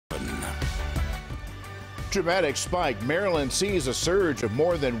Dramatic spike. Maryland sees a surge of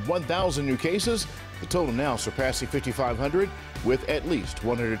more than 1,000 new cases. The total now surpassing 5,500 with at least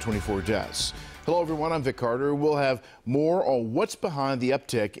 124 deaths. Hello, everyone. I'm Vic Carter. We'll have more on what's behind the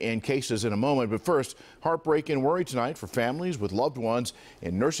uptick in cases in a moment. But first, heartbreak and worry tonight for families with loved ones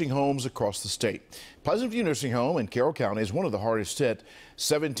in nursing homes across the state. Pleasant View Nursing Home in Carroll County is one of the hardest hit.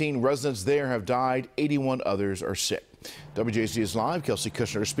 17 residents there have died. 81 others are sick. WJZ is live. Kelsey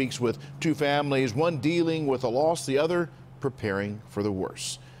Kushner speaks with two families, one dealing with a loss, the other preparing for the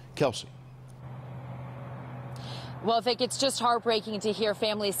worst. Kelsey. Well, Vic, it's just heartbreaking to hear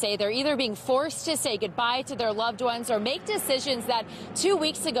families say they're either being forced to say goodbye to their loved ones or make decisions that 2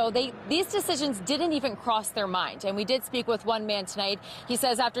 weeks ago, these decisions didn't even cross their mind. And we did speak with one man tonight. He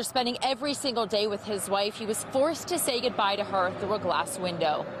says after spending every single day with his wife, he was forced to say goodbye to her through a glass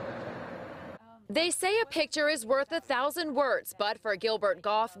window. They say a picture is worth 1,000 words, but for Gilbert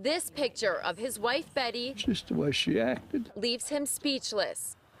Goff, this picture of his wife, Betty, just the way she acted, leaves him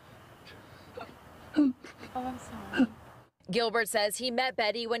speechless. Oh, I'm sorry. Gilbert says he met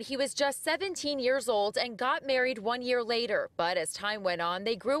Betty when he was just 17 years old and got married 1 year later. But as time went on,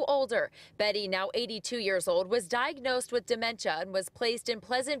 they grew older. Betty, now 82 years old, was diagnosed with dementia and was placed in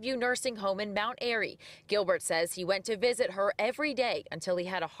Pleasant View Nursing Home in Mount Airy. Gilbert says he went to visit her every day until he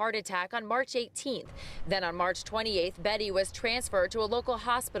had a heart attack on March 18th. Then on March 28th, Betty was transferred to a local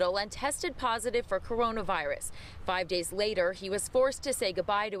hospital and tested positive for coronavirus. 5 days later, he was forced to say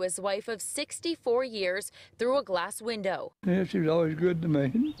goodbye to his wife of 64 years through a glass window. Yeah, she was always good to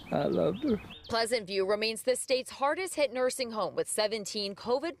me. I loved her. Pleasant View remains the state's hardest hit nursing home with 17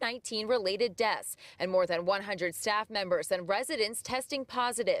 COVID-19 related deaths and more than 100 staff members and residents testing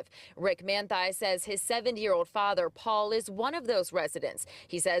positive. Rick Manthai says his 70-year-old father, Paul, is one of those residents.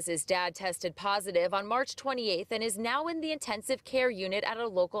 He says his dad tested positive on March 28th and is now in the intensive care unit at a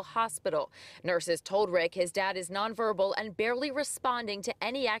local hospital. Nurses told Rick his dad is nonverbal and barely responding to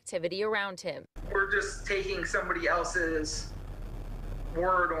any activity around him. We're just taking somebody else's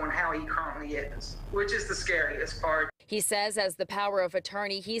word on how he currently is, which is the scariest part. He says as the power of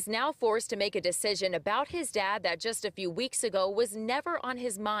attorney, he's now forced to make a decision about his dad that just a few weeks ago was never on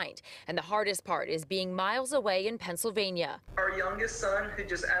his mind. And the hardest part is being miles away in Pennsylvania. Our youngest son, who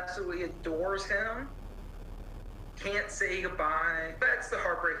just absolutely adores him, can't say goodbye. That's the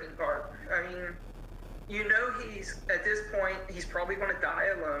heartbreaking part. I mean, you know, he's at this point, he's probably going to die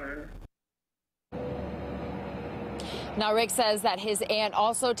alone. Now, Rick says that his aunt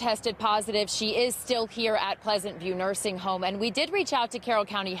also tested positive. She is still here at Pleasant View Nursing Home. And we did reach out to Carroll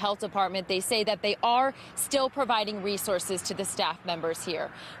County Health Department. They say that they are still providing resources to the staff members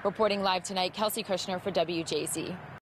here. Reporting live tonight, Kelsey Kushner for WJZ.